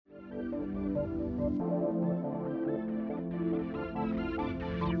Hi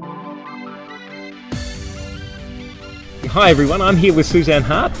everyone, I'm here with Suzanne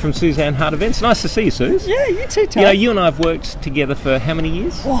Hart from Suzanne Hart Events. Nice to see you, Suze. Yeah, you too, Tom. You know, you and I have worked together for how many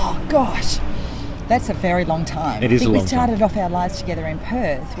years? Oh, gosh. That's a very long time. It is a long time. We started off our lives together in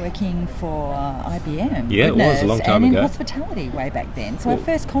Perth, working for IBM. Yeah, it was a long time and ago. in hospitality way back then. So our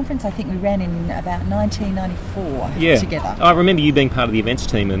first conference, I think we ran in about 1994 together. I remember you being part of the events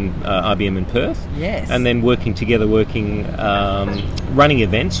team in IBM in Perth. Yes. And then working together, running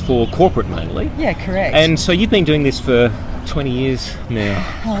events for corporate mainly. Yeah, correct. And so you've been doing this for 20 years now.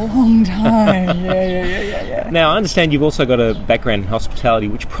 A long time. Yeah. Now, I understand you've also got a background in hospitality,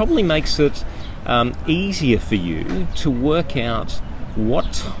 which probably makes it easier for you to work out what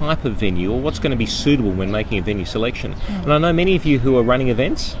type of venue or what's going to be suitable when making a venue selection. And I know many of you who are running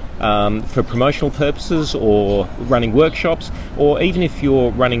events for promotional purposes or running workshops, or even if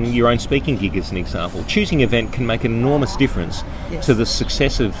you're running your own speaking gig as an example, choosing an event can make an enormous difference to the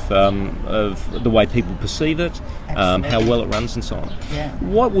success of the way people perceive it, how well it runs and so on. Yeah.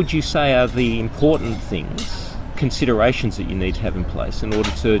 What would you say are the important considerations that you need to have in place in order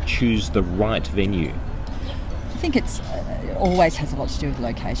to choose the right venue? I think it always has a lot to do with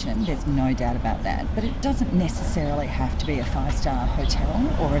location, there's no doubt about that, but it doesn't necessarily have to be a 5-star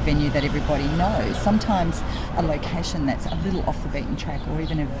hotel or a venue that everybody knows. Sometimes a location that's a little off the beaten track, or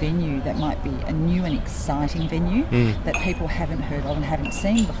even a venue that might be a new and exciting venue that people haven't heard of and haven't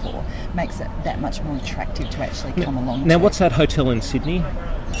seen before, makes it that much more attractive to actually come along to. Now, what's that hotel in Sydney?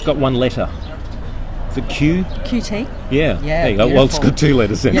 It's got one letter. Is it Q? QT? Yeah. There you go. Beautiful. Well, it's got 2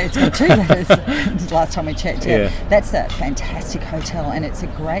 letters then. Yeah, it's got 2 letters. Last time we checked, Yeah. That's a fantastic hotel, and it's a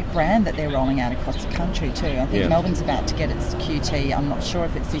great brand that they're rolling out across the country too. I think Melbourne's about to get its QT. I'm not sure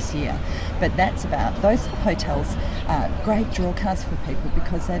if it's this year, but that's about those hotels. Great draw cards for people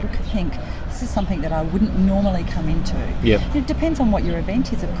because they look and think, this is something that I wouldn't normally come into. Yep. It depends on what your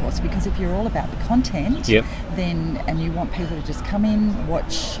event is, of course, because if you're all about the content, then and you want people to just come in,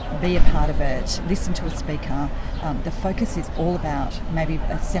 watch, be a part of it, listen to a speaker. The focus is all about maybe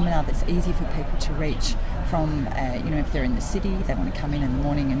a seminar that's easy for people to reach from, if they're in the city, they want to come in the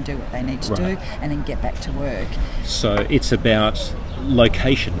morning and do what they need to do and then get back to work. So it's about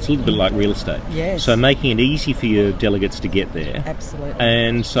location. It's a little bit like real estate. Yes. So making it easy for your delegates to get there. Absolutely.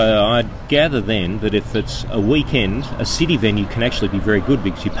 And so I gather then that if it's a weekend, a city venue can actually be very good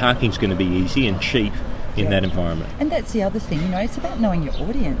because your parking's going to be easy and cheap in that environment. And that's the other thing, it's about knowing your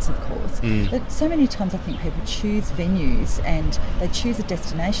audience, of course. But so many times I think people choose venues and they choose a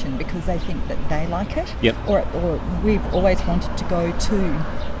destination because they think that they like it. Yep. Or we've always wanted to go to,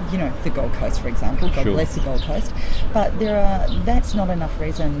 the Gold Coast, for example. God bless the Gold Coast. But that's not enough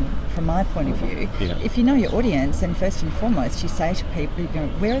reason from my point of view. Yeah. If you know your audience, then first and foremost you say to people,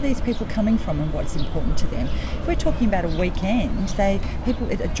 where are these people coming from and what's important to them? If we're talking about a weekend, a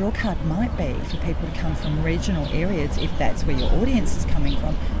draw card might be for people to come from regional areas, if that's where your audience is coming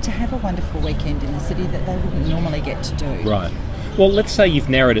from, to have a wonderful weekend in the city that they wouldn't normally get to do. Right. Well, let's say you've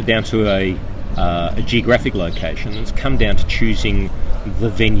narrowed it down to a geographic location. It's come down to choosing the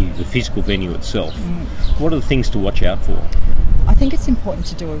venue, the physical venue itself. What are the things to watch out for? I think it's important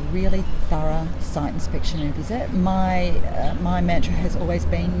to do a really thorough site inspection and visit. My mantra has always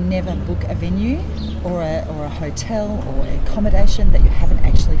been never book a venue or a hotel or accommodation that you haven't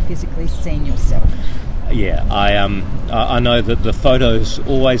actually physically seen yourself. Yeah, I know that the photos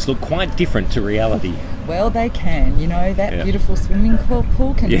always look quite different to reality. Well, they can. That beautiful swimming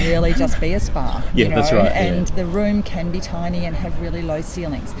pool can really just be a spa. That's right. And the room can be tiny and have really low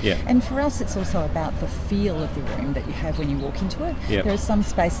ceilings. Yeah. And for us, it's also about the feel of the room that you have when you walk into it. Yep. There are some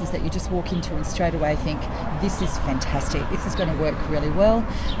spaces that you just walk into and straight away think, this is fantastic, this is going to work really well.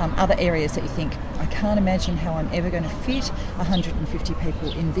 Other areas that you think, I can't imagine how I'm ever going to fit 150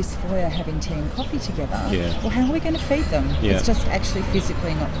 people in this foyer having tea and coffee together. Yeah. Well, how are we going to feed them? Yeah. It's just actually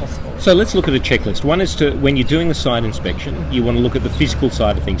physically not possible. So let's look at a checklist. One is when you're doing the site inspection, you want to look at the physical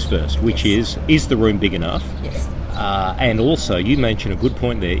side of things first, which is the room big enough? Yes. And also, you mentioned a good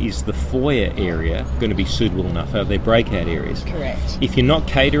point there, is the foyer area going to be suitable enough? Are there breakout areas? Correct. If you're not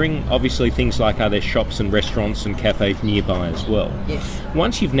catering, obviously things like are there shops and restaurants and cafes nearby as well? Yes.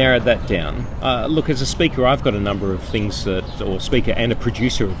 Once you've narrowed that down, look, as a speaker, I've got a number of things or speaker and a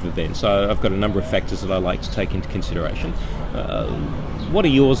producer of events, I've got a number of factors that I like to take into consideration. What are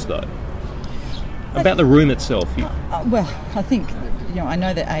yours, though? About the room itself? Well, I think I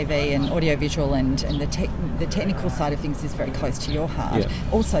know that AV and audiovisual and the technical side of things is very close to your heart,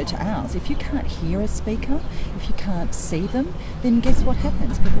 also to ours. If you can't hear a speaker, if you can't see them, then guess what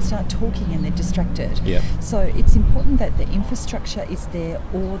happens? People start talking and they're distracted. So it's important that the infrastructure is there,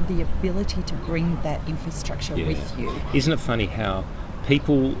 or the ability to bring that infrastructure with you. Isn't it funny how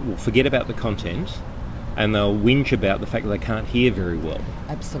people will forget about the content and they'll whinge about the fact that they can't hear very well.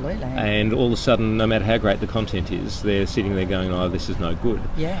 Absolutely. And all of a sudden, no matter how great the content is, they're sitting there going, oh, this is no good.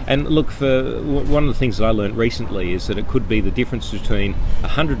 Yeah. And look, for one of the things that I learned recently is that it could be the difference between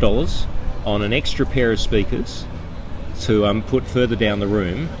 $100 on an extra pair of speakers to put further down the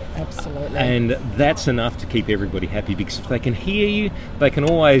room. Absolutely. And that's enough to keep everybody happy, because if they can hear you, they can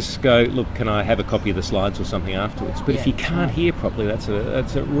always go, look, can I have a copy of the slides or something afterwards? But if you can't hear properly, that's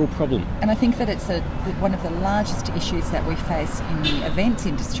a real problem. And I think that it's one of the largest issues that we face in the events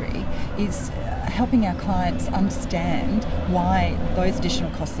industry is helping our clients understand why those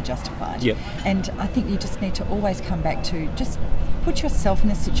additional costs are justified. And I think you just need to always come back to just put yourself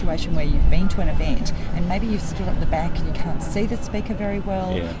in a situation where you've been to an event and maybe you've stood up the back and you can't see the speaker very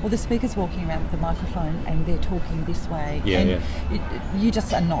well, or the speaker's walking around with the microphone and they're talking this way, you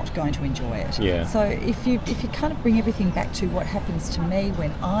just are not going to enjoy it. So if you kind of bring everything back to what happens to me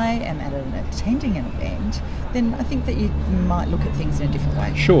when I am attending an event, then I think that you might look at things in a different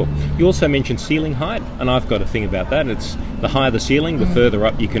way. Sure. You also mentioned ceiling height, and I've got a thing about that. It's the higher the ceiling, the further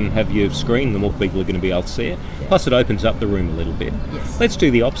up you can have your screen, the more people are going to be able to see it. Plus it opens up the room a little bit. Let's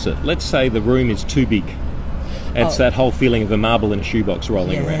do the opposite. Let's say the room is too big. It's that whole feeling of a marble in a shoebox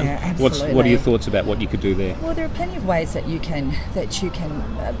rolling around. Absolutely. What are your thoughts about what you could do there? Well, there are plenty of ways that you can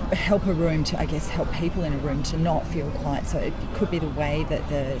help a room to, I guess, help people in a room to not feel quiet. So it could be the way that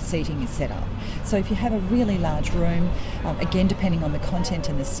the seating is set up. So if you have a really large room, again, depending on the content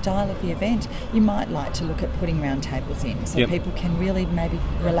and the style of the event, you might like to look at putting round tables in, so people can really maybe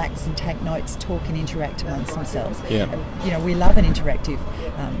relax and take notes, talk and interact amongst themselves. We love an interactive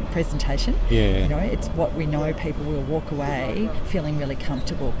presentation. It's what we know people will walk away feeling really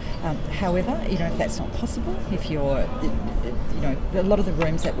comfortable. However, if that's not possible, if you're, a lot of the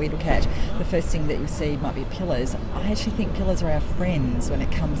rooms that we look at, the first thing that you see might be pillars. I actually think pillars are our friends when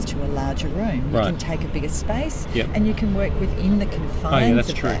it comes to a larger room. You can take a bigger space and you can work within the confines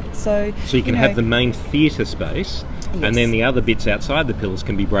of that. So you can have the main theatre space, and then the other bits outside the pillars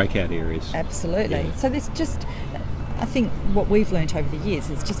can be breakout areas. Absolutely. So there's just, I think what we've learnt over the years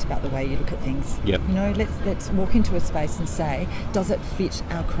is just about the way you look at things. Let's walk into a space and say, does it fit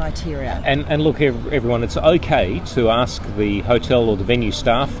our criteria? And look, everyone, it's okay to ask the hotel or the venue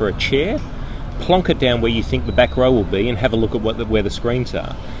staff for a chair, plonk it down where you think the back row will be, and have a look at where the screens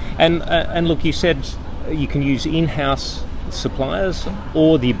are. And look, you said you can use in-house suppliers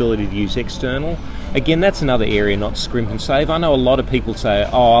or the ability to use external. Again, that's another area not to scrimp and save. I know a lot of people say,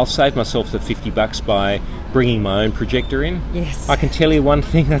 oh, I'll save myself the $50 by bringing my own projector in. I can tell you one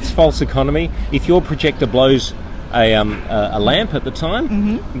thing, that's false economy. If your projector blows a lamp at the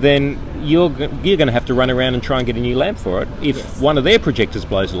time, then you're going to have to run around and try and get a new lamp for it. If one of their projectors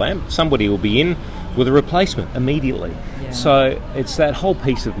blows a lamp, somebody will be in with a replacement immediately. So it's that whole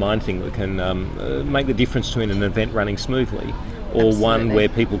peace of mind thing that can make the difference between an event running smoothly or one where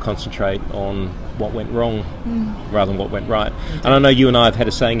people concentrate on what went wrong rather than what went right. And I know you and I have had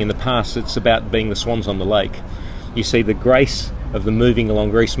a saying in the past, it's about being the swans on the lake. You see the grace of them moving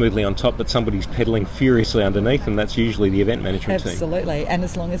along very smoothly on top, but somebody's pedalling furiously underneath, and that's usually the event management team. Absolutely, and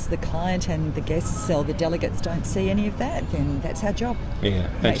as long as the client and the guests or the delegates don't see any of that, then that's our job.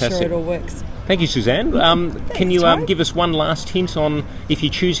 Fantastic. Make sure it all works. Thank you, Suzanne. Thanks, can you Toby. give us one last hint on, if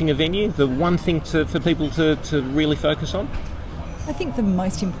you're choosing a venue, the one thing for people to really focus on? I think the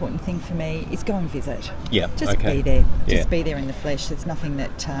most important thing for me is go and visit. Just okay. be there. Just be there in the flesh. There's nothing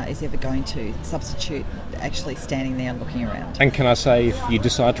that is ever going to substitute actually standing there and looking around. And can I say, if you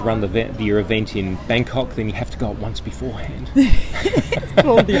decide to run your event in Bangkok, then you have to go once beforehand. It's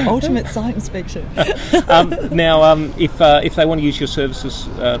called the ultimate site inspection. Now, if they want to use your services,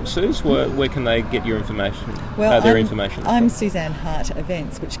 Suze, where can they get your information? Their information. I'm Suzanne Hart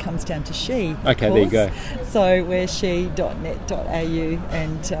Events, which comes down to she. Okay, there you go. So we're she.net.au,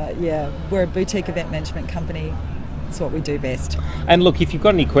 and we're a boutique event management company. It's what we do best. And look, if you've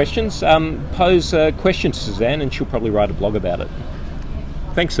got any questions, pose a question to Suzanne, and she'll probably write a blog about it.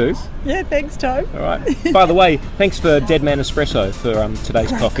 Thanks, Suze. Yeah, thanks, Tobe. All right. By the way, thanks for Dead Man Espresso for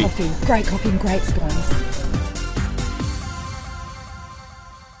today's coffee. Great coffee and great scones.